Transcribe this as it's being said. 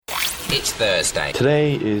It's Thursday.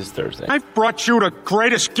 Today is Thursday. I've brought you the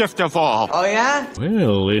greatest gift of all. Oh, yeah?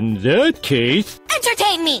 Well, in that case...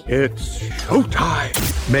 Entertain me! It's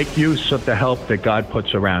showtime. Make use of the help that God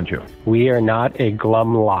puts around you. We are not a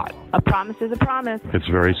glum lot. A promise is a promise. It's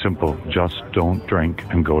very simple. Just don't drink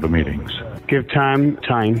and go to meetings. Give time.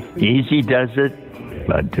 Easy does it,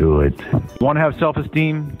 but do it. Want to have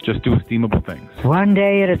self-esteem? Just do esteemable things. One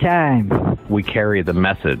day at a time. We carry the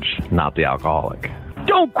message, not the alcoholic.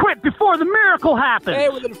 Don't quit before the miracle happens! Hey,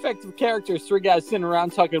 we're the Defective Characters, three guys sitting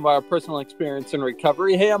around talking about our personal experience in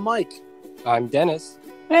recovery. Hey, I'm Mike. I'm Dennis.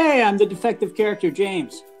 Hey, I'm the Defective Character,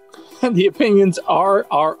 James. The opinions are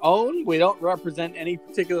our own. We don't represent any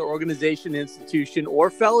particular organization, institution, or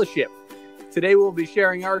fellowship. Today we'll be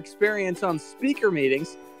sharing our experience on speaker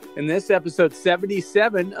meetings in this episode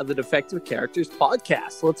 77 of the Defective Characters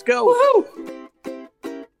podcast. Let's go. Woohoo!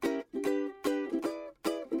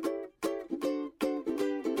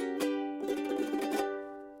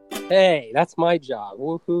 Hey, that's my job.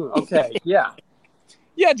 Woohoo. Okay, yeah.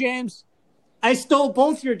 Yeah, James. I stole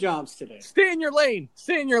both your jobs today. Stay in your lane.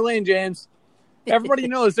 Stay in your lane, James. Everybody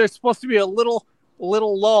knows there's supposed to be a little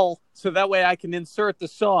lull so that way I can insert the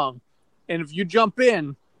song. And if you jump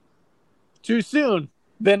in too soon,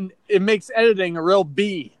 then it makes editing a real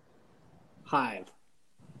bee. Hive.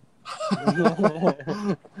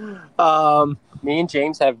 Me and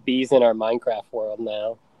James have bees in our Minecraft world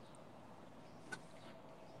now.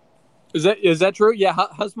 Is that true? Yeah.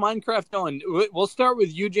 How's Minecraft going? We'll start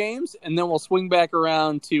with you, James, and then we'll swing back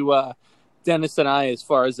around to Dennis and I as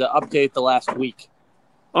far as the update the last week.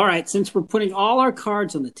 All right. Since we're putting all our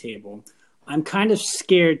cards on the table, I'm kind of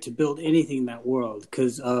scared to build anything in that world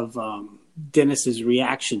because of Dennis's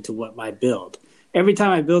reaction to what I build. Every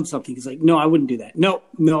time I build something, he's like, "No, I wouldn't do that.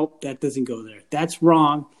 Nope, that doesn't go there. That's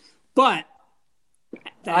wrong." But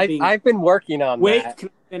I've been working on that. Wait, can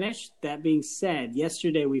I finish? That being said,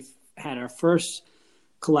 yesterday we had our first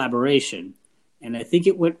collaboration, and I think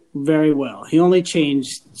it went very well. He only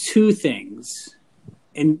changed two things,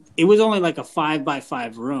 and it was only like a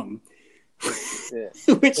 5x5 room. Yeah.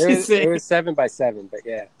 It was 7x7, but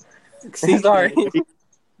yeah. Sorry.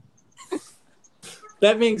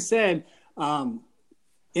 That being said,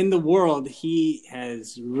 in the world, he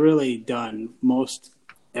has really done most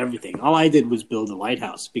everything. All I did was build a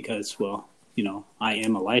lighthouse because, well, I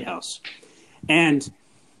am a lighthouse. And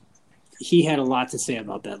he had a lot to say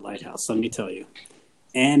about that lighthouse, let me tell you.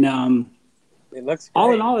 And it looks great.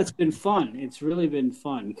 All in all, it's been fun. It's really been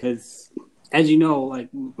fun because, as you know, like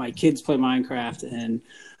my kids play Minecraft, and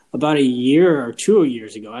about a year or 2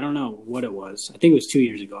 years ago, I don't know what it was. I think it was 2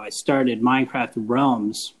 years ago, I started Minecraft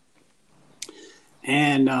Realms.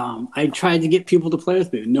 And I tried to get people to play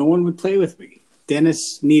with me. No one would play with me.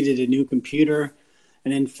 Dennis needed a new computer.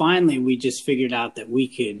 And then finally, we just figured out that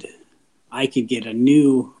I could get a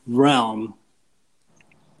new realm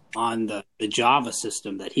on the Java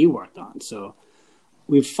system that he worked on. So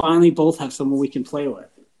we finally both have someone we can play with.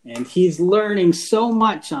 And he's learning so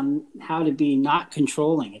much on how to be not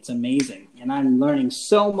controlling. It's amazing. And I'm learning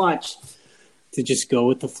so much to just go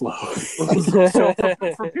with the flow. So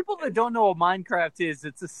for people that don't know what Minecraft is,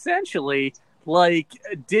 it's essentially like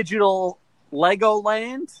a digital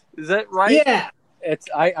Legoland. Is that right? Yeah.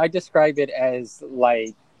 I describe it as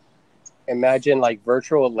like, imagine like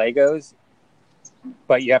virtual Legos,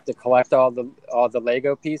 but you have to collect all the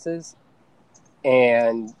Lego pieces,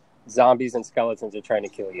 and zombies and skeletons are trying to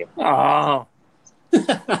kill you. Oh.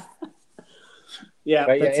 Yeah,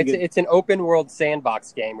 but it's an open world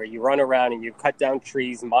sandbox game where you run around and you cut down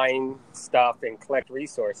trees, mine stuff, and collect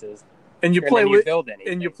resources. And you play build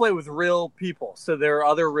anything. And you play with real people. So there are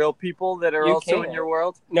other real people that are also in your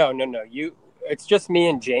world? No. It's just me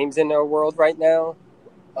and James in our world right now.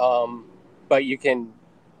 But you can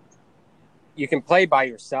play by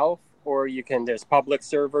yourself, or there's public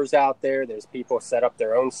servers out there. There's people set up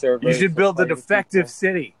their own servers. You should build a defective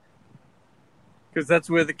city, because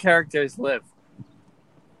that's where the characters live.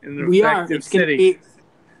 In the defective city.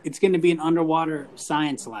 It's going to be an underwater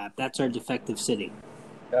science lab. That's our defective city.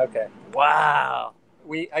 Okay. Wow.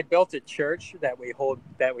 I built a church that we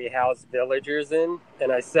house villagers in,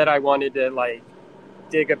 and I said I wanted to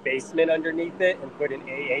dig a basement underneath it and put an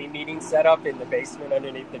AA meeting set up in the basement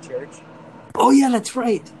underneath the church. Oh yeah, that's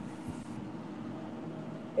right.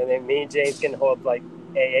 And then me and James can hold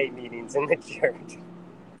AA meetings in the church.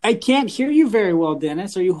 I can't hear you very well,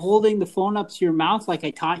 Dennis. Are you holding the phone up to your mouth like I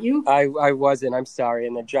taught you? I wasn't. I'm sorry.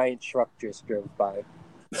 And the giant truck just drove by.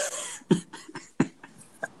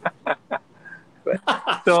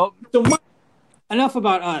 So enough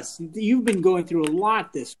about us. You've been going through a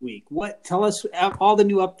lot this week. Tell us all the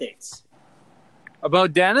new updates.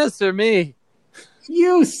 About Dennis or me?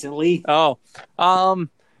 You silly. Oh,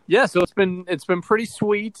 yeah. So it's been pretty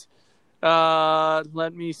sweet.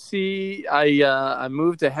 Let me see. I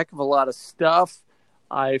moved a heck of a lot of stuff.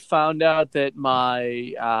 I found out that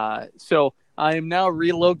so I am now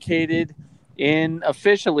relocated in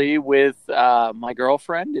officially with my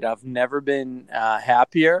girlfriend, and I've never been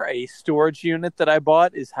happier. A storage unit that I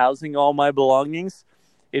bought is housing all my belongings.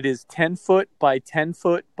 It is 10 foot by 10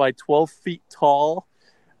 foot by 12 feet tall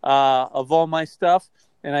of all my stuff.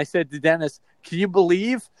 And I said to Dennis, can you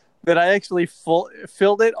believe that I actually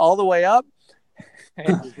filled it all the way up?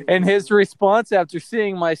 And his response after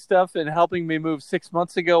seeing my stuff and helping me move 6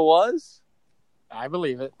 months ago was, I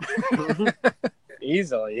believe it.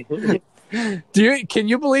 Easily. Can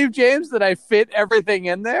you believe, James, that I fit everything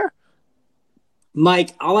in there?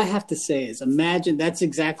 Mike, all I have to say is imagine that's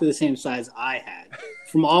exactly the same size I had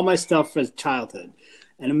from all my stuff from childhood.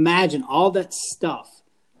 And imagine all that stuff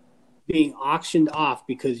being auctioned off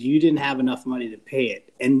because you didn't have enough money to pay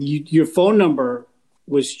it. And your phone number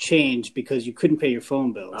was changed because you couldn't pay your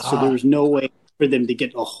phone bill. So there was no way for them to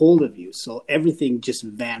get a hold of you. So everything just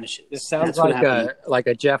vanishes. This sounds like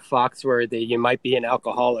a Jeff Foxworthy, you might be an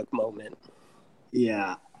alcoholic moment.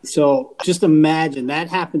 Yeah. So just imagine that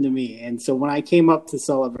happened to me. And so when I came up to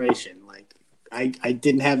Celebration, like I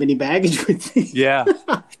didn't have any baggage with me. Yeah.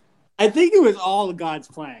 I think it was all God's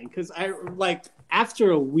plan because after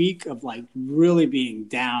a week of like really being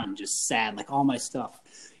down, just sad, like all my stuff,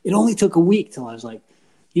 it only took a week till I was like,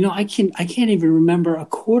 I can't even remember a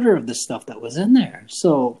quarter of the stuff that was in there.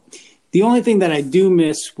 So the only thing that I do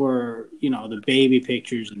miss were, the baby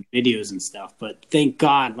pictures and videos and stuff. But thank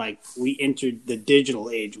God, we entered the digital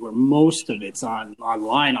age where most of it's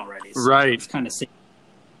online already. So right. It's kind of safe.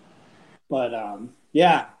 But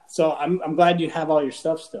yeah, so I'm glad you have all your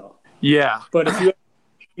stuff still. Yeah. But if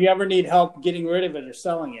you ever need help getting rid of it or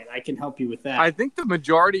selling it, I can help you with that. I think the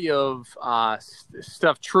majority of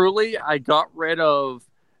stuff, truly, I got rid of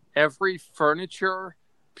every furniture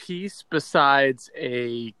piece besides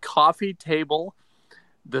a coffee table,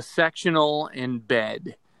 the sectional, and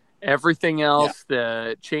bed. Everything else,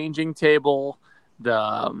 the changing table,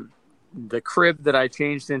 the crib that I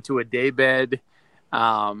changed into a day bed,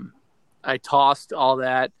 I tossed all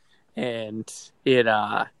that, and it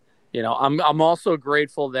I'm also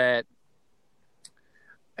grateful that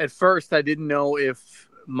at first I didn't know if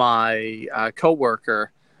my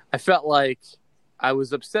coworker, I felt like I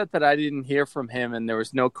was upset that I didn't hear from him and there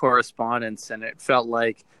was no correspondence, and it felt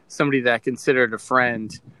like somebody that I considered a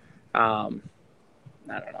friend, I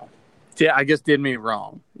don't know. Yeah, I guess did me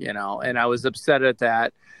wrong, and I was upset at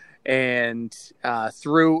that. And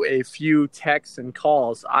through a few texts and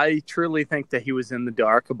calls, I truly think that he was in the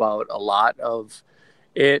dark about a lot of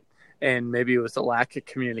it. And maybe it was a lack of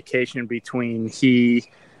communication between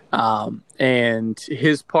he and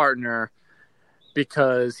his partner,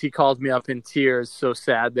 because he called me up in tears, so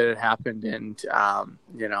sad that it happened, and,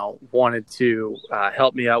 wanted to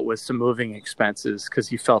help me out with some moving expenses because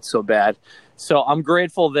he felt so bad. So I'm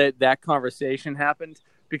grateful that that conversation happened,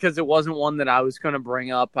 because it wasn't one that I was going to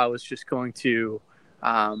bring up. I was just going to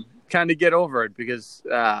kind of get over it because,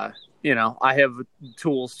 I have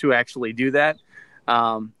tools to actually do that.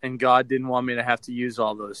 And God didn't want me to have to use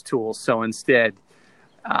all those tools. So instead,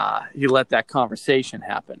 he let that conversation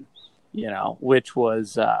happen, which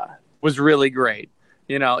was really great.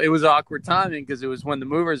 It was awkward timing because it was when the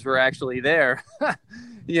movers were actually there,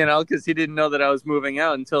 because he didn't know that I was moving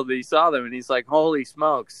out until he saw them. And he's like, holy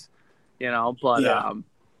smokes,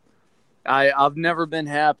 I've never been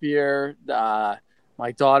happier.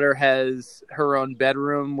 My daughter has her own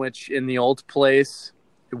bedroom, which in the old place,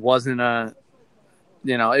 it wasn't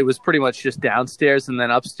it was pretty much just downstairs, and then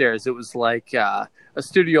upstairs it was like a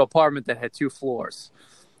studio apartment that had 2 floors.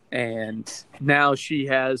 And now she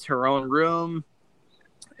has her own room,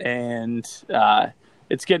 and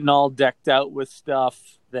it's getting all decked out with stuff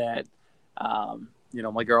that,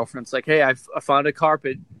 my girlfriend's like, hey, I found a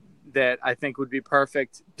carpet that I think would be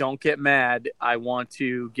perfect. Don't get mad. I want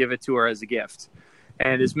to give it to her as a gift,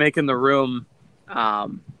 and is making the room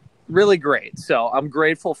really great. So I'm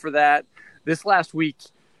grateful for that. This last week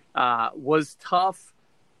was tough,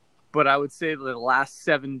 but I would say the last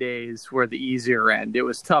 7 days were the easier end. It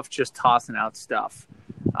was tough just tossing out stuff.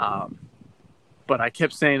 But I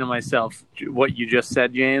kept saying to myself what you just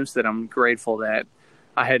said, James, that I'm grateful that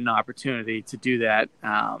I had an opportunity to do that.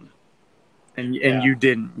 And you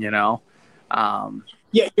didn't,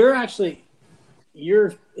 Yeah,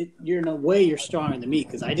 you're in a way you're stronger than me,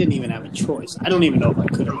 because I didn't even have a choice. I don't even know if I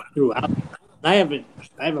could have threw out. I have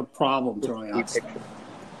a problem throwing out stuff.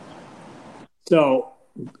 So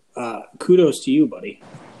kudos to you, buddy.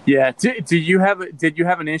 Yeah. Did you have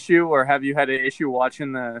an issue, or have you had an issue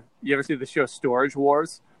watching you ever see the show Storage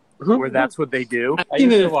Wars, where that's what they do? I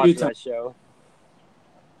used to watch that show.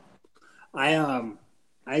 I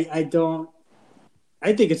don't.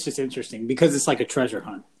 I think it's just interesting because it's like a treasure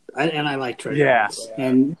hunt, and I like treasure hunts.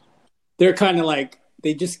 And they're kind of like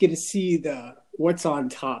they just get to see what's on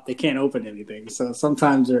top. They can't open anything, so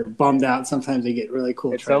sometimes they're bummed out. Sometimes they get really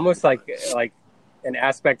cool. It's almost like an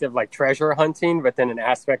aspect of like treasure hunting, but then an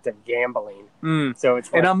aspect of gambling. So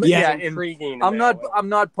it's like, intriguing. I'm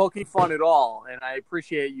not poking fun at all, and I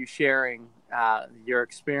appreciate you sharing your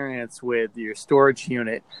experience with your storage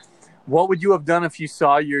unit. What would you have done if you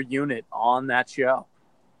saw your unit on that show?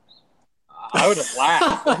 I would have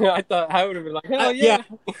laughed. I would have been like, hell yeah.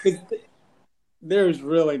 There's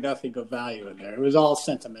really nothing of value in there. It was all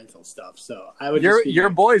sentimental stuff. So I would. Your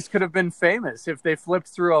boys could have been famous if they flipped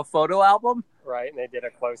through a photo album, right? And they did a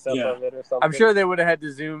close up of it or something. I'm sure they would have had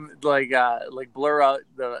to zoom like blur out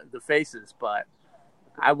the faces, but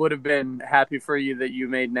I would have been happy for you that you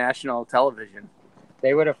made national television.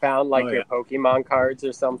 They would have found your Pokemon cards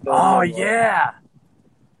or something. Oh yeah,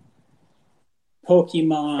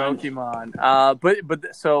 Pokemon.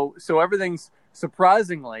 But so everything's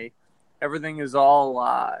surprisingly. Everything is all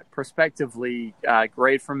prospectively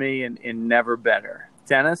great for me and never better.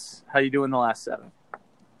 Dennis, how you doing the last 7?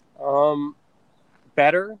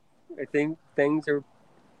 Better. I think things are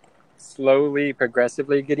slowly,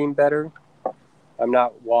 progressively getting better. I'm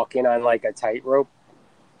not walking on like a tightrope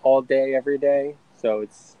all day, every day. So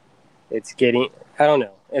it's getting. I don't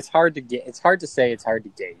know. It's hard to say. It's hard to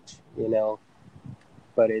gauge.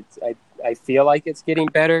 But I feel like it's getting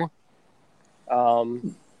better.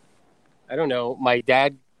 I don't know. My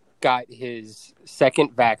dad got his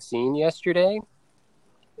second vaccine yesterday,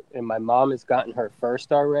 and my mom has gotten her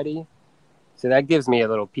first already. So that gives me a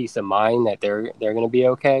little peace of mind that they're going to be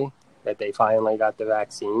okay, that they finally got the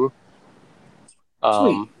vaccine.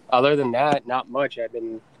 Other than that, not much. I've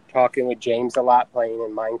been talking with James a lot, playing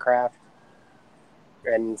in Minecraft,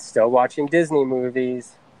 and still watching Disney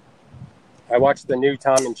movies. I watched the new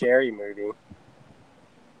Tom and Jerry movie.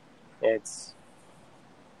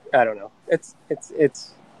 I don't know. It's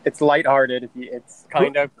lighthearted. It's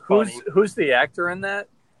kind of funny. Who's the actor in that?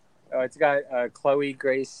 Oh, it's got Chloe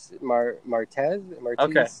Grace Martez.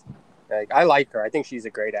 Okay. I like her. I think she's a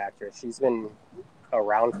great actress. She's been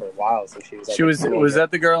around for a while since she was. Was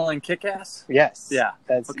that the girl in Kick-Ass? Yes. Yeah.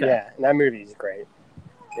 And that movie's great.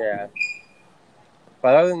 Yeah.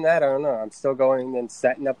 But other than that, I don't know. I'm still going and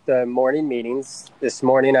setting up the morning meetings. This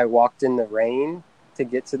morning I walked in the rain to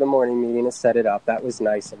get to the morning meeting and set it up. That was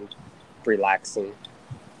nice and relaxing.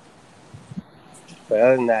 But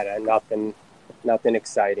other than that, nothing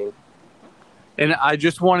exciting. And I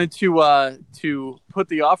just wanted to put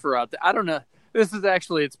the offer out there. I don't know. This is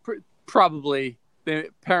actually probably the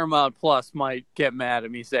Paramount Plus might get mad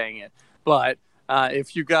at me saying it, but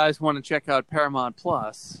if you guys want to check out Paramount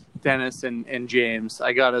Plus, Dennis and James,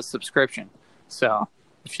 I got a subscription. So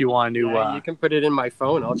if you want to, you can put it in my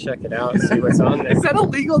phone. I'll check it out and see what's on there. Is that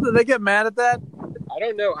illegal? Did they get mad at that? I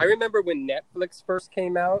don't know. I remember when Netflix first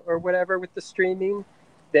came out or whatever with the streaming,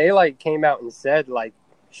 they came out and said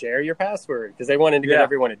share your password because they wanted to get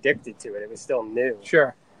everyone addicted to it. It was still new.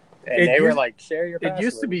 Sure. And they were share your password. It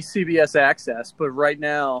used to be CBS Access, but right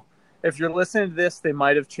now, if you're listening to this, they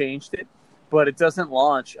might have changed it, but it doesn't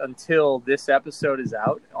launch until this episode is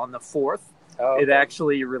out on the 4th. Oh, okay. It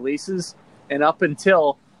actually releases, and up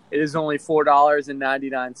until it is only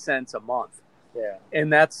 $4.99 a month. Yeah.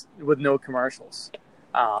 And that's with no commercials.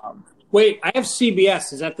 Wait, I have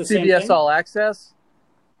CBS. Is that the same thing? CBS All Access?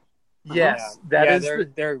 Yes.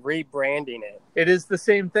 They're rebranding it. It is the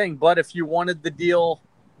same thing, but if you wanted the deal,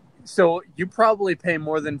 so you probably pay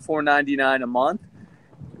more than $4.99 a month.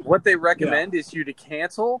 What they recommend is you to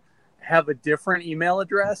cancel, have a different email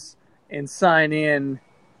address, and sign in.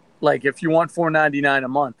 If you want $4.99 a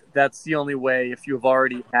month, that's the only way if you've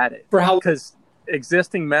already had it. For how? Because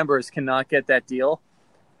existing members cannot get that deal,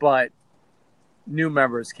 but new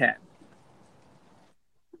members can.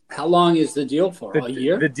 How long is the deal for? A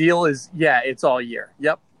year? The deal is, it's all year.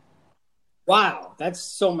 Yep. Wow, that's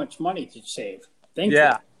so much money to save. Thank you.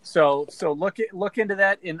 Yeah. So look into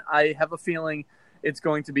that, and I have a feeling it's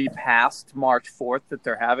going to be past March 4th that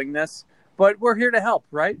they're having this. But we're here to help,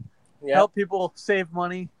 right? Yep. Help people save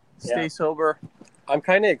money, stay sober. I'm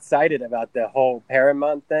kind of excited about the whole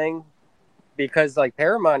Paramount thing because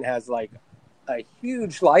Paramount has a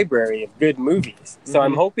huge library of good movies. So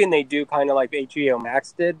I'm hoping they do kind of like HBO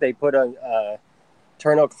Max did. They put a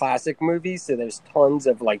Turner Classic movies, so there's tons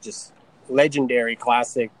of just legendary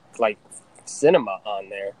classic cinema on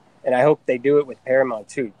there. And I hope they do it with Paramount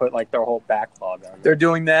too. Put like their whole backlog on. They're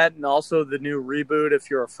doing that, and also the new reboot.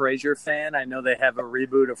 If you're a Frasier fan, I know they have a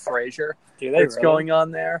reboot of Frasier that's going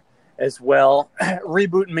on there as well.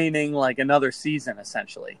 Reboot meaning like another season,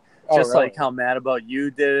 essentially. Just like how Mad About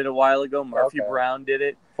You did it a while ago. Murphy Brown did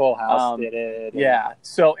it. Full House did it. Yeah.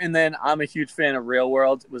 So, and then I'm a huge fan of Real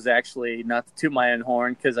World. It was actually, not to toot my own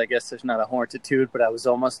horn, because I guess there's not a horn to toot, but I was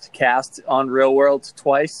almost cast on Real World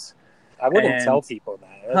twice. I wouldn't tell people that.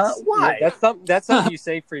 Why? That's something you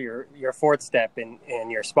say for your fourth step in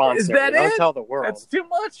your sponsor. Is that Don't it? tell the world. That's too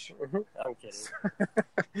much? I'm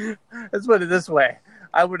kidding. Let's put it this way.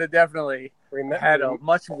 I would have definitely had a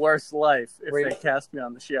much worse life if they cast me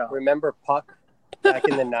on the show. Remember Puck back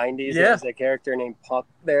in the 90s? Yeah. There was a character named Puck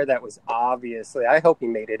there that was obviously... I hope he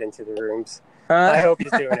made it into the rooms. I hope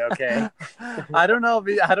he's doing okay. I don't know.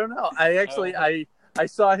 I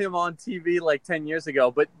saw him on TV like 10 years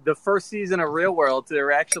ago, but the first season of Real World,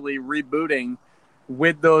 they're actually rebooting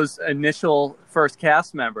with those initial first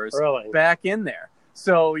cast members back in there.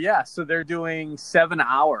 So, so they're doing 7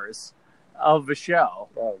 hours of a show.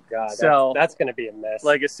 Oh, God. So that's going to be a mess.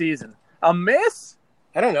 Like a season. A mess?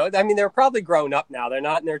 I don't know. I mean, they're probably grown up now. They're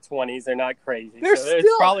not in their 20s. They're not crazy.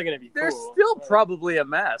 It's probably going to be cool. They're still probably a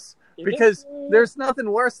mess. Because there's nothing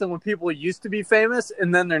worse than when people used to be famous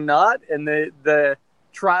and then they're not, and the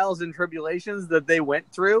trials and tribulations that they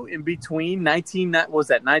went through in between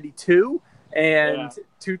 92 and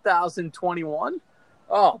 2021.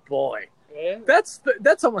 Oh boy,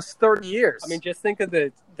 that's almost 30 years. I mean, just think of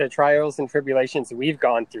the trials and tribulations we've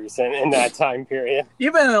gone through in that time period.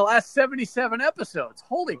 Even in the last 77 episodes.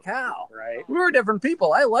 Holy cow! Right, we were different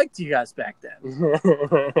people. I liked you guys back then.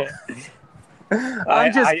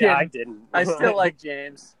 I'm just kidding. I didn't. I still like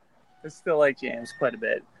James. I still like James quite a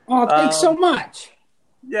bit. Oh, thanks so much.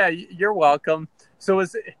 Yeah, you're welcome. So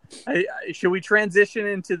should we transition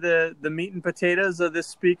into the meat and potatoes of this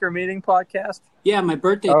speaker meeting podcast? Yeah, my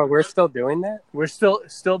birthday. Oh, we're still doing that? We're still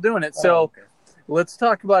doing it. So let's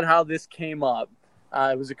talk about how this came up.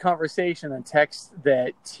 It was a conversation and text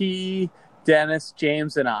that Dennis,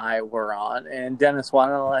 James, and I were on. And Dennis, why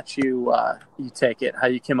don't I let you take it, how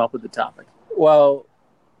you came up with the topic? Well,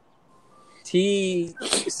 T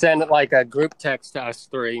sent like a group text to us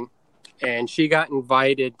three, and she got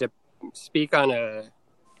invited to speak on a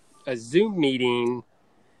Zoom meeting,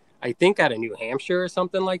 I think out of New Hampshire or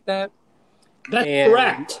something like that. That's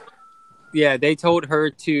correct. Yeah, they told her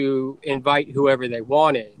to invite whoever they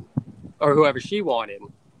wanted, or whoever she wanted.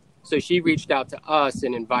 So she reached out to us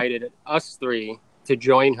and invited us three to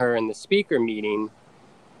join her in the speaker meeting.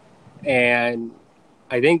 And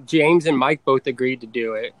I think James and Mike both agreed to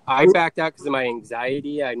do it. I backed out because of my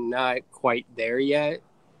anxiety. I'm not quite there yet.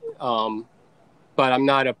 But I'm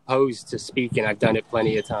not opposed to speaking. I've done it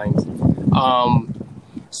plenty of times.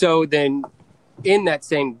 So then in that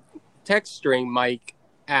same text string, Mike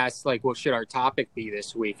asked, like, what should our topic be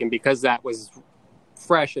this week? And because that was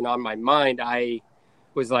fresh and on my mind, I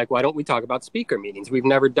was like, why don't we talk about speaker meetings? We've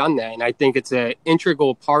never done that. And I think it's an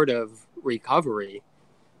integral part of recovery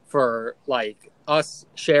for, like, us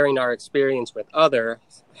sharing our experience with others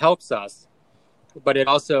helps us. But it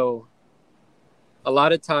also, a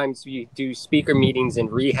lot of times we do speaker meetings and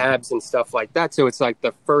rehabs and stuff like that. So it's like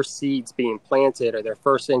the first seeds being planted or their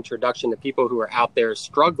first introduction to people who are out there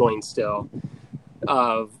struggling still,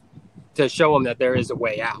 to show them that there is a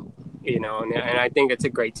way out, and I think it's a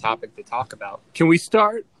great topic to talk about. Can we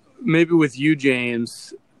start maybe with you,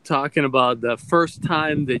 James, talking about the first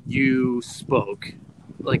time that you spoke,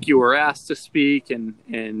 like you were asked to speak and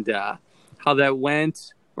how that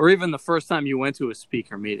went, or even the first time you went to a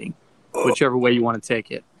speaker meeting, whichever way you want to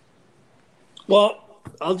take it? Well,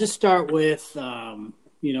 I'll just start with,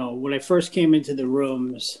 when I first came into the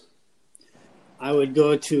rooms, I would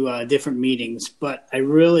go to different meetings, but I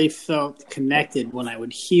really felt connected when I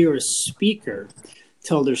would hear a speaker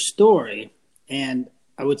tell their story, and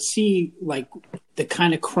I would see like the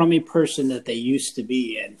kind of crummy person that they used to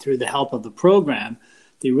be, and through the help of the program,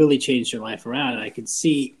 they really changed their life around, and I could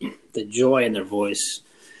see the joy in their voice.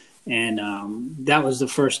 And that was the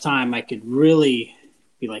first time I could really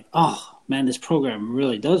be like, oh, man, this program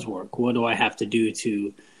really does work. What do I have to do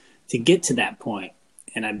to get to that point?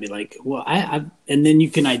 And I'd be like, well, and then you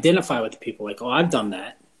can identify with people like, oh, I've done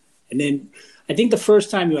that. And then I think the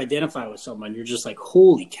first time you identify with someone, you're just like,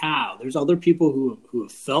 holy cow, there's other people who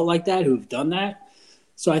have felt like that, who have done that.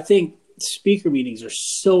 So I think speaker meetings are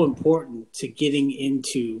so important to getting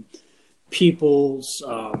into people's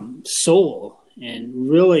soul and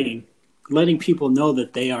really letting people know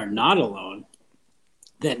that they are not alone,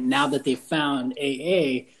 that now that they found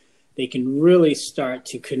AA, they can really start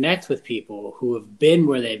to connect with people who have been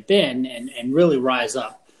where they've been and really rise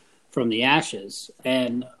up from the ashes.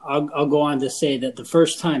 And I'll go on to say that the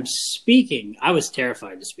first time speaking, I was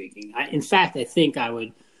terrified of speaking. In fact, I think I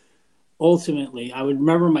would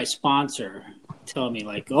remember my sponsor telling me,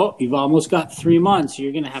 like, oh, you've almost got 3 months.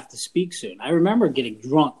 You're going to have to speak soon. I remember getting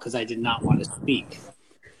drunk because I did not want to speak.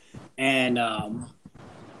 And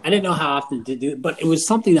I didn't know how often to do it, but it was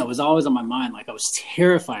something that was always on my mind. Like, I was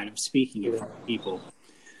terrified of speaking in front of people.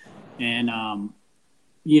 And,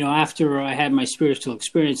 after I had my spiritual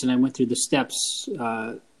experience and I went through the steps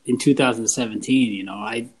in 2017,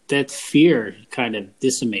 that fear kind of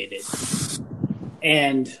dissipated.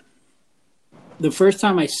 And the first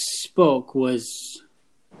time I spoke was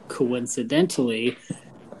coincidentally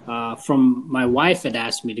from my wife had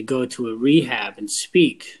asked me to go to a rehab and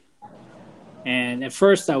speak. And at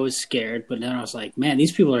first I was scared, but then I was like, man,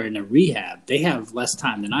 these people are in a rehab. They have less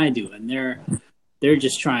time than I do, and they're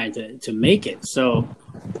just trying to make it. So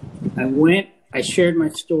I went, I shared my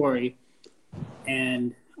story,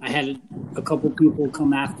 and I had a couple people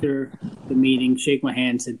come after the meeting, shake my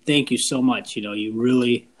hand, said, thank you so much. You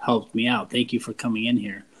really helped me out. Thank you for coming in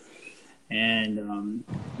here. And,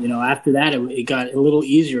 after that, it got a little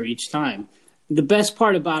easier each time. The best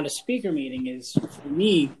part about a speaker meeting is, for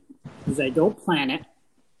me, is I don't plan it.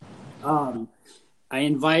 I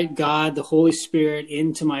invite God, the Holy Spirit,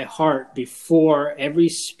 into my heart before every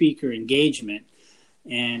speaker engagement.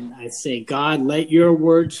 And I say, God, let your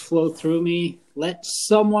words flow through me. Let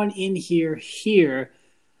someone in here hear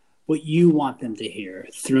what you want them to hear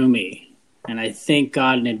through me. And I thank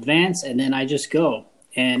God in advance, and then I just go.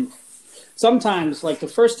 And sometimes, like the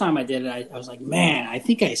first time I did it, I was like, man, I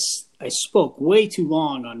think I spoke way too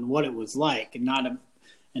long on what it was like and not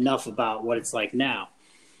enough about what it's like now.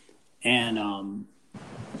 And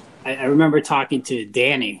I remember talking to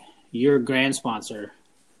Danny, your grand sponsor,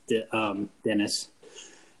 Dennis,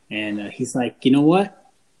 and he's like, you know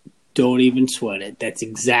what? Don't even sweat it. That's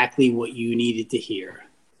exactly what you needed to hear.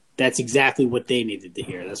 That's exactly what they needed to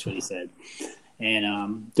hear. That's what he said.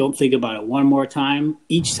 And don't think about it one more time.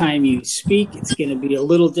 Each time you speak, it's going to be a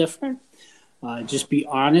little different. Just be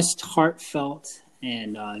honest, heartfelt,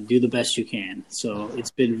 and do the best you can. So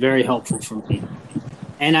it's been very helpful for me.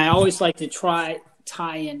 And I always like to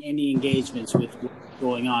tie in any engagements with what's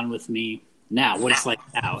going on with me now, what it's like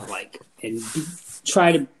now, and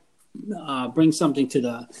try to bring something to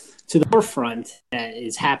the forefront that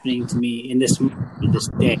is happening to me in this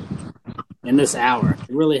day, in this hour.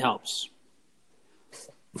 It really helps.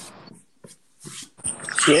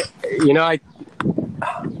 Yeah,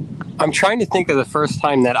 I'm trying to think of the first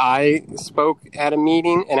time that I spoke at a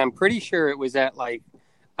meeting, and I'm pretty sure it was at like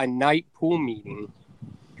a night pool meeting,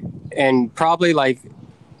 and probably like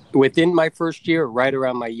within my first year, right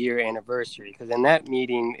around my year anniversary, because in that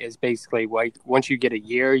meeting is basically like once you get a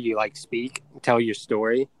year, you like speak, tell your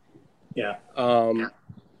story. Yeah.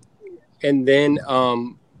 And then,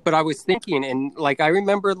 but I was thinking, and like I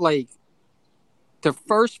remember like the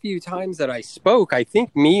first few times that I spoke, I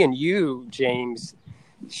think me and you, James,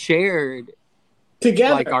 shared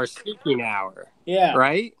together like our speaking hour. Yeah.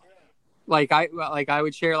 Right. Like I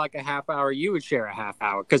would share like a half hour, you would share a half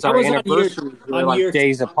hour, because our anniversaries were like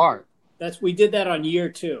days apart. We did that on year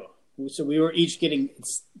 2, so we were each getting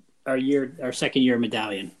our second year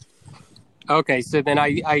medallion. Okay, so then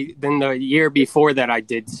then the year before that I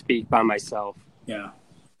did speak by myself. Yeah,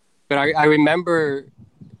 but I remember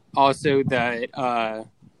also that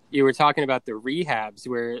you were talking about the rehabs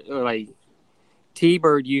where like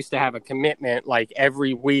T-Bird used to have a commitment, like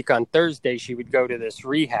every week on Thursday she would go to this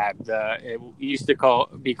rehab. It used to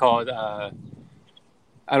be called I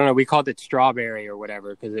don't know, we called it Strawberry or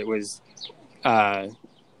whatever, because it was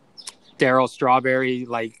Daryl Strawberry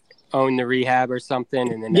like owned the rehab or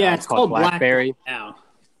something, and then now it's called Blackberry now.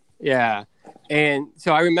 Yeah, and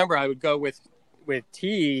so I remember I would go with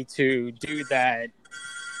T to do that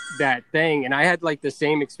thing, and I had like the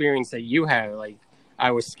same experience that you had. Like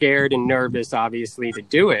I was scared and nervous, obviously, to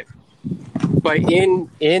do it. But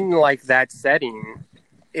in like that setting,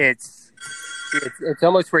 it's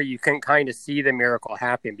almost where you can kind of see the miracle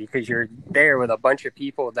happen, because you're there with a bunch of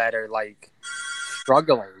people that are like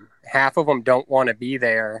struggling. Half of them don't want to be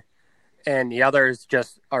there, and the others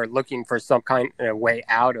just are looking for some kind of way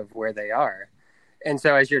out of where they are. And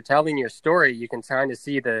so as you're telling your story, you can kind of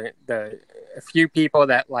see the few people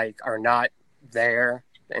that like are not there,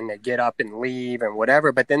 and they get up and leave and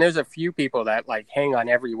whatever. But then there's a few people that like hang on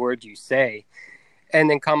every word you say, and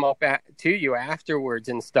then come up to you afterwards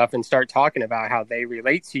and stuff and start talking about how they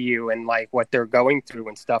relate to you and like what they're going through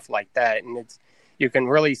and stuff like that. And you can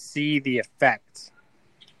really see the effect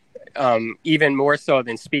even more so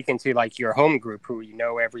than speaking to like your home group, who you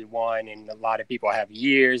know everyone, and a lot of people have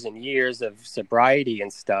years and years of sobriety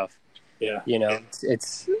and stuff. Yeah, you know,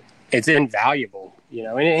 it's invaluable. You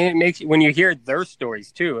know, and it makes, when you hear their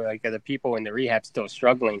stories too, like the people in the rehab still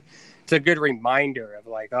struggling, it's a good reminder of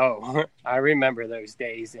like, oh, I remember those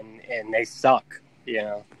days, and they suck. You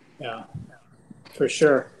know. Yeah, for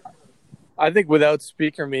sure. I think without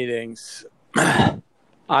speaker meetings,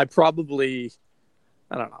 I probably,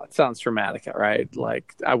 I don't know, it sounds dramatic, right?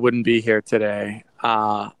 Like I wouldn't be here today.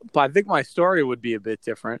 But I think my story would be a bit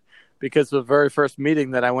different, because the very first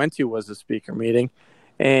meeting that I went to was a speaker meeting,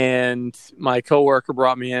 and my coworker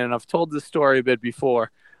brought me in, and I've told this story a bit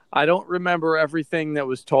before. I don't remember everything that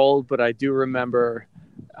was told, but I do remember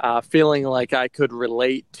feeling like I could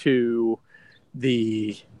relate to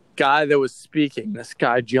the guy that was speaking. This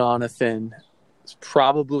guy, Jonathan, is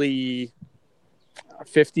probably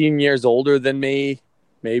 15 years older than me,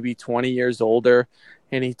 maybe 20 years older.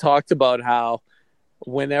 And he talked about how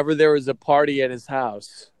whenever there was a party at his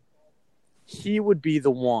house, he would be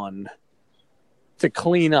the one to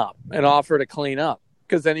clean up and offer to clean up,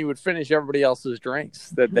 because then he would finish everybody else's drinks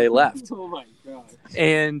that they left. Oh my God.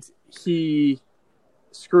 And he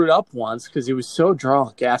screwed up once because he was so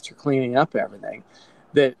drunk after cleaning up everything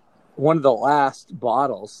that one of the last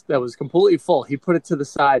bottles that was completely full, he put it to the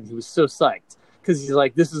side. He was so psyched because he's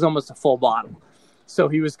like, this is almost a full bottle. So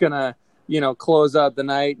he was going to, close out the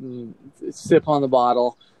night and sip on the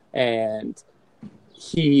bottle. And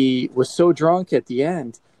he was so drunk at the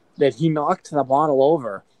end that he knocked the bottle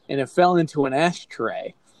over and it fell into an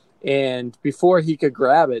ashtray. And before he could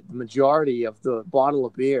grab it, the majority of the bottle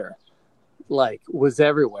of beer was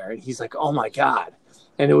everywhere. And he's like, oh my God.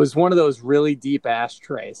 And it was one of those really deep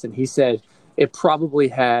ashtrays. And he said it probably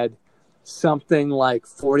had something like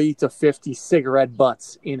 40 to 50 cigarette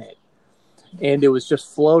butts in it. And it was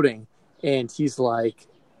just floating. And he's like,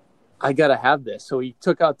 I got to have this. So he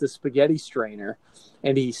took out the spaghetti strainer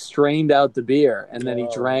and he strained out the beer. And then he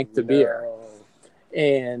drank the beer.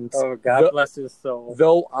 And God bless his soul.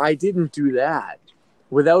 Though I didn't do that,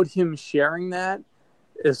 without him sharing that,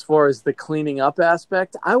 as far as the cleaning up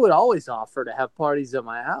aspect, I would always offer to have parties at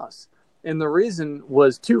my house. And the reason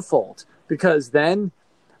was twofold, because then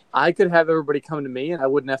I could have everybody come to me and I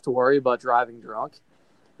wouldn't have to worry about driving drunk.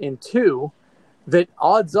 And two, that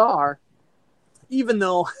odds are, even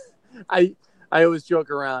though I always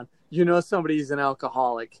joke around, somebody's an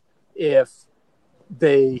alcoholic if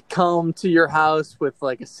they come to your house with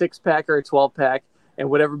like a 6-pack or a 12-pack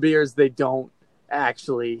and whatever beers they don't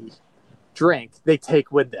actually drink, they take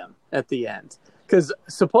with them at the end. Because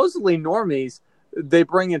supposedly normies, they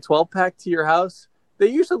bring a 12-pack to your house. They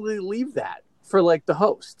usually leave that for like the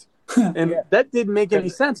host. And that didn't make any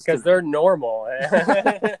sense. Because they're normal.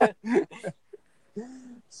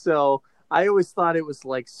 So I always thought it was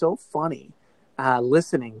like so funny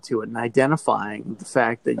listening to it and identifying the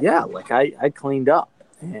fact that, I cleaned up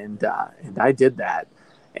and I did that.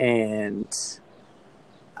 And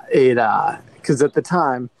it, because at the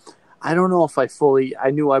time, I don't know if I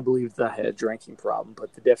believed that I had a drinking problem,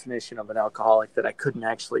 but the definition of an alcoholic that I couldn't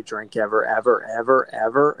actually drink ever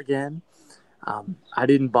again, I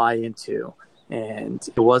didn't buy into. And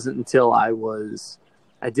it wasn't until I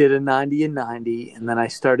did a 90 and 90, and then I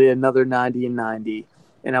started another 90 and 90,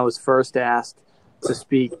 and I was first asked to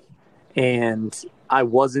speak, and I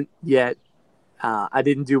wasn't yet, I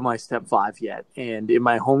didn't do my step 5 yet. And in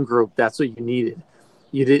my home group, that's what you needed.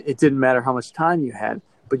 It didn't matter how much time you had,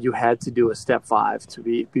 but you had to do a step 5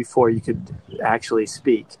 before you could actually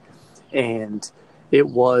speak. And it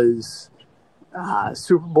was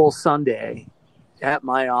Super Bowl Sunday at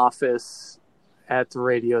my office at the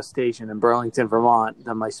radio station in Burlington, Vermont.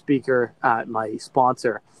 Then my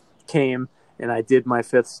sponsor came and I did my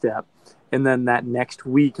 5th step. And then that next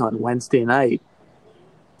week on Wednesday night,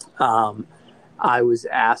 I was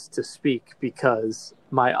asked to speak because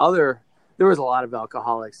there was a lot of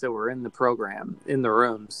alcoholics that were in the program, in the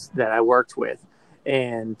rooms that I worked with.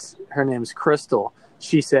 And her name's Crystal.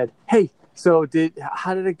 She said, hey, so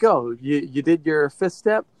how did it go? You did your 5th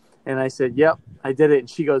step? And I said, yep, I did it. And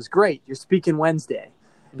she goes, great, you're speaking Wednesday.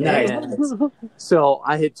 Nice. So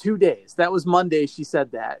I had 2 days. That was Monday. She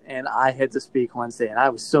said that. And I had to speak Wednesday. And I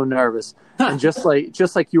was so nervous. And just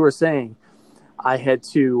like you were saying, I had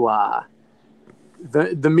to,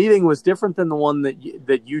 the meeting was different than the one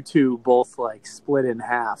that you two both split in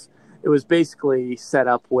half. It was basically set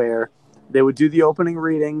up where they would do the opening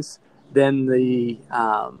readings. Then the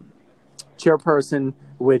chairperson,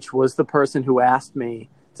 which was the person who asked me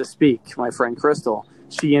to speak, my friend Crystal,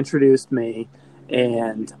 she introduced me,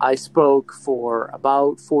 and I spoke for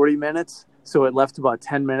about 40 minutes, So it left about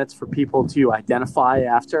 10 minutes for people to identify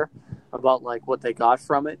after about like what they got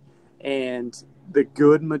from it. And the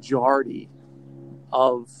good majority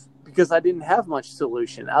of, because I didn't have much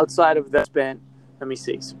solution outside of that spent, let me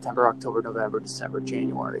see, September, October, November, December,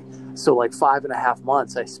 January. So like 5.5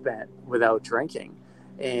 months I spent without drinking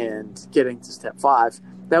and getting to step 5.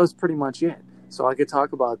 That was pretty much it. So I could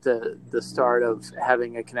talk about the start of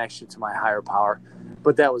having a connection to my higher power,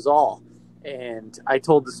 but that was all. And I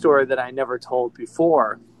told the story that I never told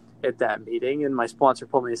before at that meeting, and my sponsor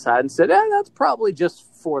pulled me aside and said, that's probably just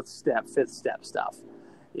 4th step, 5th step stuff,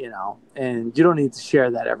 and you don't need to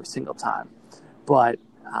share that every single time. But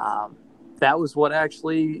that was what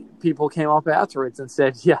actually people came up afterwards and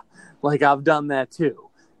said, yeah, like I've done that too.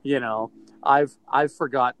 I've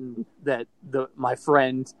forgotten that my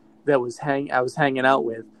friend that I was hanging out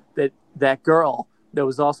with, that girl that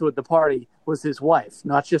was also at the party was his wife,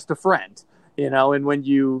 not just a friend. And when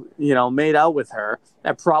you made out with her,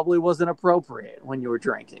 that probably wasn't appropriate when you were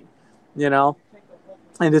drinking,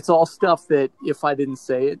 and it's all stuff that if I didn't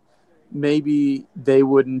say it, maybe they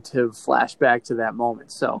wouldn't have flashed back to that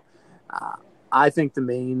moment. So I think the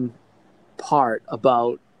main part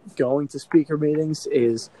about going to speaker meetings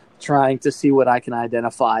is trying to see what I can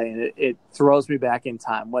identify, and it throws me back in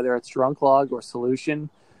time, whether it's drunk log or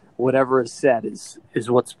solution, whatever is said is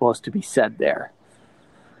what's supposed to be said there.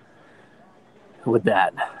 With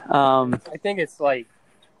that, I think it's like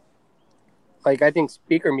I think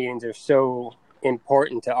speaker meetings are so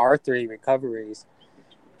important to our 3 recoveries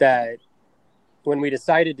that when we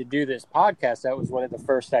decided to do this podcast, that was one of the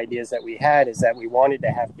first ideas that we had, is that we wanted to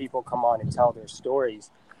have people come on and tell their stories.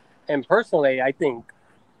 And personally, I think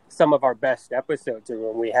some of our best episodes are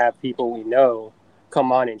when we have people we know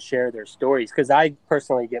come on and share their stories, because I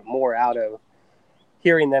personally get more out of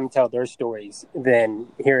hearing them tell their stories than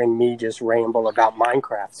hearing me just ramble about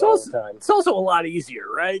Minecraft all the time. It's also a lot easier,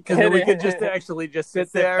 right? Because then we could just actually just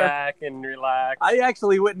sit there back and relax. I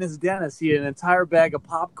actually witnessed Dennis eat an entire bag of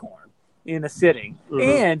popcorn in a sitting,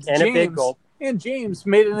 and a big gulp. And James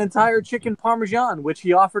made an entire chicken parmesan, which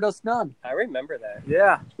he offered us none. I remember that.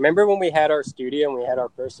 Yeah. Remember when we had our studio and we had our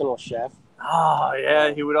personal chef? Oh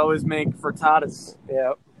yeah, he would always make frittatas.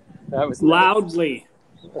 Yeah, that was loudly.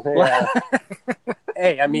 Yeah.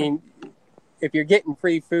 Hey, I mean, if you're getting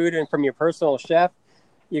free food and from your personal chef,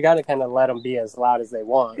 you got to kind of let them be as loud as they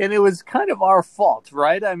want. And it was kind of our fault,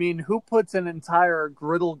 right? I mean, who puts an entire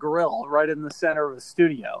griddle grill right in the center of a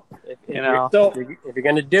studio? If you're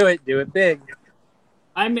going to do it big.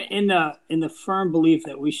 I'm in the firm belief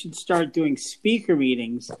that we should start doing speaker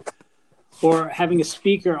meetings or having a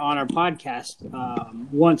speaker on our podcast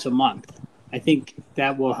once a month. I think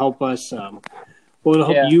that will help us. Will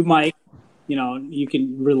help you, Mike. You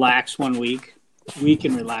can relax one week. We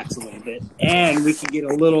can relax a little bit, and we can get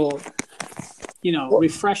a little,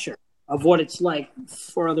 refresher of what it's like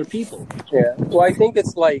for other people. Yeah. Well, I think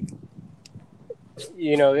it's like,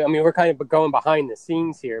 we're kind of going behind the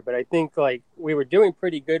scenes here, but I think like we were doing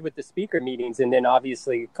pretty good with the speaker meetings, and then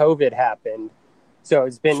obviously COVID happened. So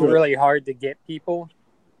it's been really hard to get people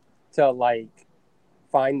to like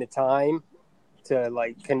find the time to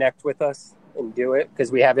like connect with us and do it,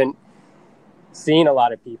 because we haven't seen a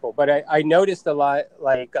lot of people. But I noticed a lot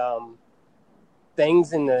like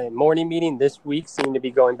things in the morning meeting this week seem to be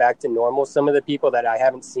going back to normal. Some of the people that I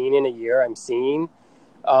haven't seen in a year, I'm seeing.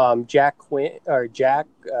 Jack,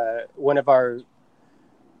 one of our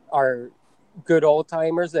good old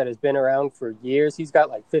timers that has been around for years. He's got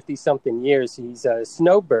like 50 something years. He's a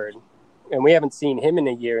snowbird, and we haven't seen him in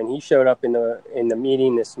a year. And he showed up in the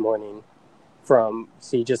meeting this morning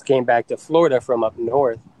he just came back to Florida from up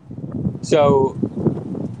north. So,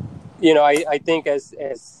 I think as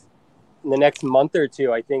in the next month or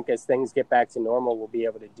two, I think as things get back to normal, we'll be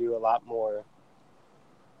able to do a lot more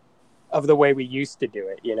of the way we used to do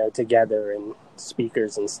it, together and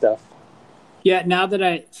speakers and stuff. Yeah, now that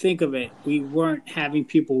I think of it, we weren't having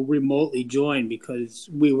people remotely join because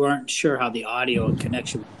we weren't sure how the audio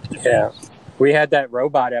connection was. Yeah. We had that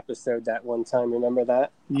robot episode that one time. Remember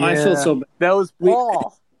that? Yeah. I feel so bad. That was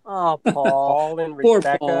Paul. Paul. Paul and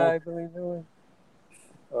Rebecca, Paul. I believe it was.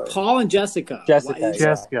 Paul and Jessica.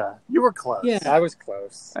 Jessica. You were close. Yeah. I was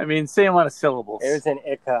close. I mean, same amount of syllables. There was an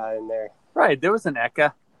eka in there. Right. There was an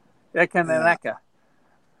eka. Eka and an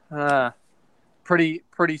eka.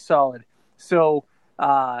 Pretty solid. So,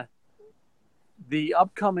 the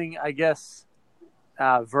upcoming, I guess,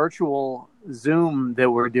 virtual Zoom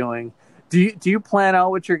that we're doing, do you plan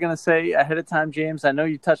out what you're going to say ahead of time, James? I know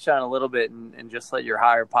you touched on it a little bit and just let your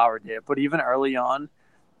higher power do it, but even early on,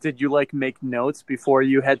 did you like make notes before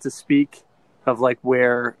you had to speak of like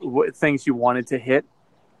what things you wanted to hit?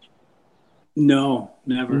 No,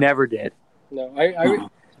 never. Never did. No, I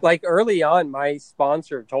like early on, my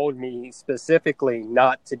sponsor told me specifically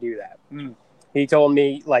not to do that. He told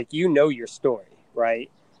me, like, you know your story, right?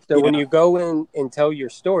 So when you go in and tell your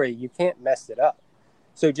story, you can't mess it up.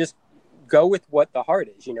 So just go with what the heart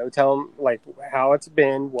is, you know, tell them like how it's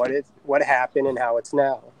been, what happened and how it's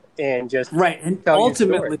now. And just and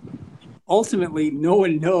ultimately no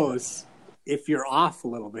one knows if you're off a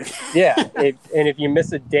little bit. If you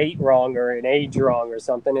miss a date wrong or an age wrong or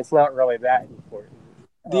something, it's not really that important.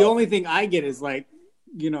 The only thing I get is like,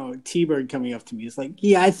 you know, T-Bird coming up to me. It's like,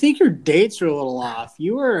 yeah, I think your dates are a little off.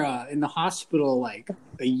 You were in the hospital like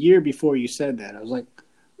a year before you said that. I was like,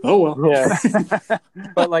 oh, well. Yeah.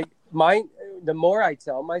 But like the more I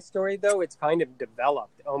tell my story, though, it's kind of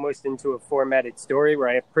developed almost into a formatted story where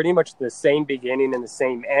I have pretty much the same beginning and the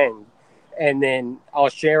same end. And then I'll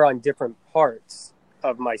share on different parts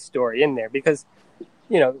of my story in there because,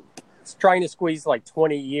 you know, trying to squeeze like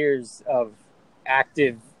 20 years of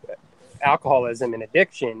active alcoholism and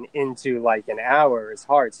addiction into like an hour is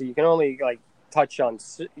hard. So you can only like touch on,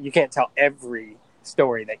 you can't tell every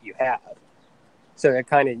story that you have. So it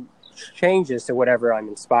kind of changes to whatever I'm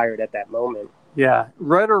inspired at that moment. Yeah,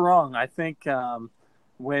 right or wrong. I think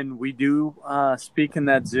when we do speak in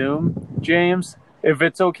that Zoom, James, if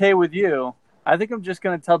it's okay with you, I think I'm just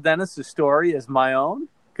going to tell Dennis's story as my own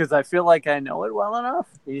because I feel like I know it well enough.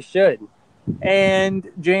 You should. And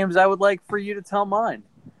James, I would like for you to tell mine.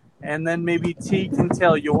 And then maybe T can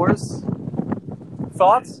tell yours.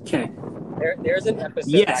 Thoughts? Okay. There's an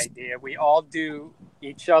episode idea. We all do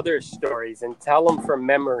each other's stories and tell them from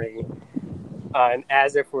memory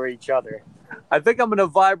as if we're each other. I think I'm going to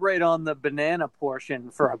vibrate on the banana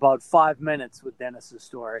portion for about 5 minutes with Dennis's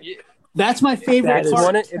story. Yeah. That's my favorite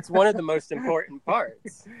part. It's one of the most important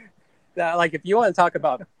parts. Like if you want to talk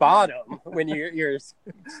about bottom, when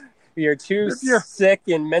you're too sick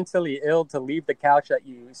and mentally ill to leave the couch that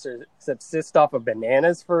you subsist off of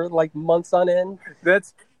bananas for like months on end.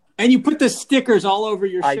 And you put the stickers all over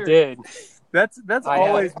your shirt. I did. That's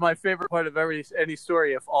always my favorite part of any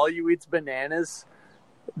story. If all you eat's bananas,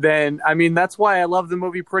 then I mean that's why I love the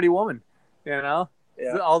movie Pretty Woman. You know,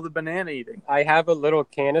 all the banana eating. I have a little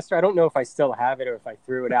canister. I don't know if I still have it or if I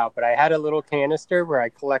threw it out, but I had a little canister where I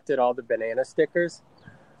collected all the banana stickers.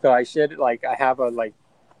 So I have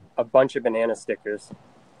a bunch of banana stickers.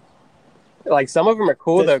 Like some of them are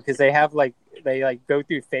cool though because they go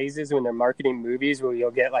through phases when they're marketing movies where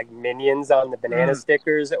you'll get like Minions on the banana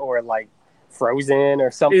stickers or like Frozen or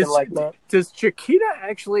something like that. Does Chiquita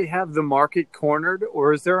actually have the market cornered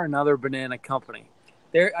or is there another banana company?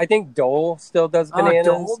 I think Dole still does bananas.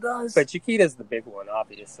 Dole does? But Chiquita's the big one,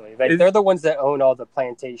 obviously. They're the ones that own all the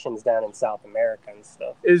plantations down in South America and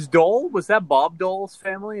stuff. Is Dole, was that Bob Dole's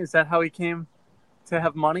family? Is that how he came to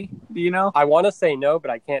have money? Do you know? I want to say no,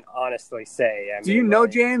 but I can't honestly say. Do you know,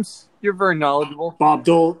 James? You're very knowledgeable. Bob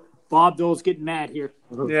Dole's getting mad here.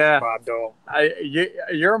 Yeah. Bob Dole.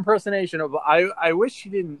 Your impersonation of... I wish he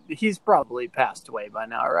didn't... He's probably passed away by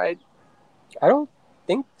now, right? I don't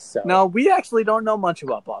think so. No, we actually don't know much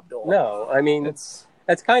about Bob Dole. No, I mean, that's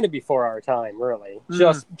kind of before our time, really.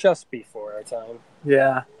 Just before our time.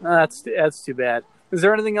 Yeah, that's too bad. Is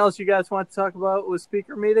there anything else you guys want to talk about with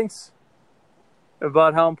speaker meetings?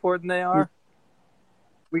 About how important they are?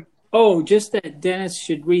 Just that Dennis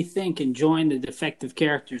should rethink and join the defective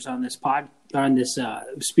characters on this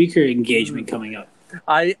speaker engagement coming up.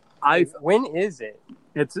 When is it?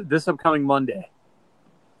 It's this upcoming Monday.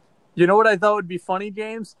 You know what I thought would be funny,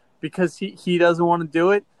 James? Because he doesn't want to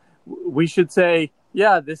do it. We should say,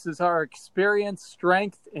 yeah, this is our experience,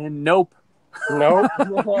 strength, and nope. Nope.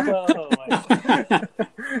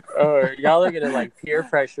 Y'all are gonna like peer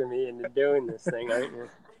pressure me into doing this thing, aren't you?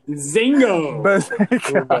 Zingo.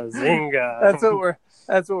 Zingo.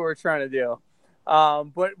 That's what we're trying to do.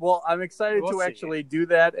 But I'm excited to actually do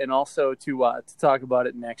that and also to talk about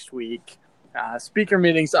it next week. Speaker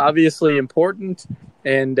meetings obviously important,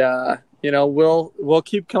 and we'll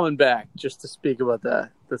keep coming back just to speak about the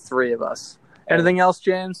three of us. Anything else,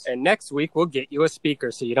 James? And next week we'll get you a speaker,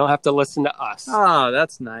 so you don't have to listen to us. Oh,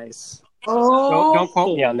 that's nice. Don't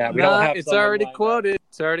quote me on that. We don't have. It's already quoted.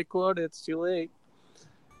 It's already quoted. It's too late.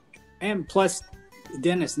 And plus,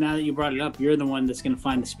 Dennis, now that you brought it up, you're the one that's going to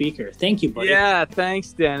find the speaker. Thank you, buddy. Yeah,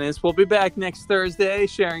 thanks, Dennis. We'll be back next Thursday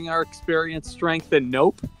sharing our experience, strength, and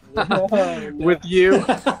nope with you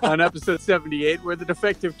on episode 78, where the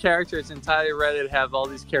defective character is entirely ready to have all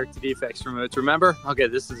these character defects removed. Remember? Okay,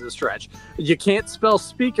 this is a stretch. You can't spell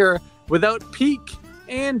speaker without peak,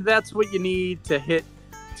 and that's what you need to hit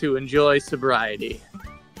to enjoy sobriety.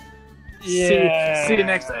 See you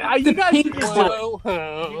next time. You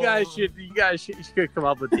guys should come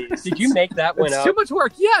up with these. Did you make that one It's up? too much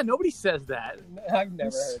work. Yeah, nobody says that. I've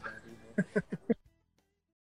never heard that before.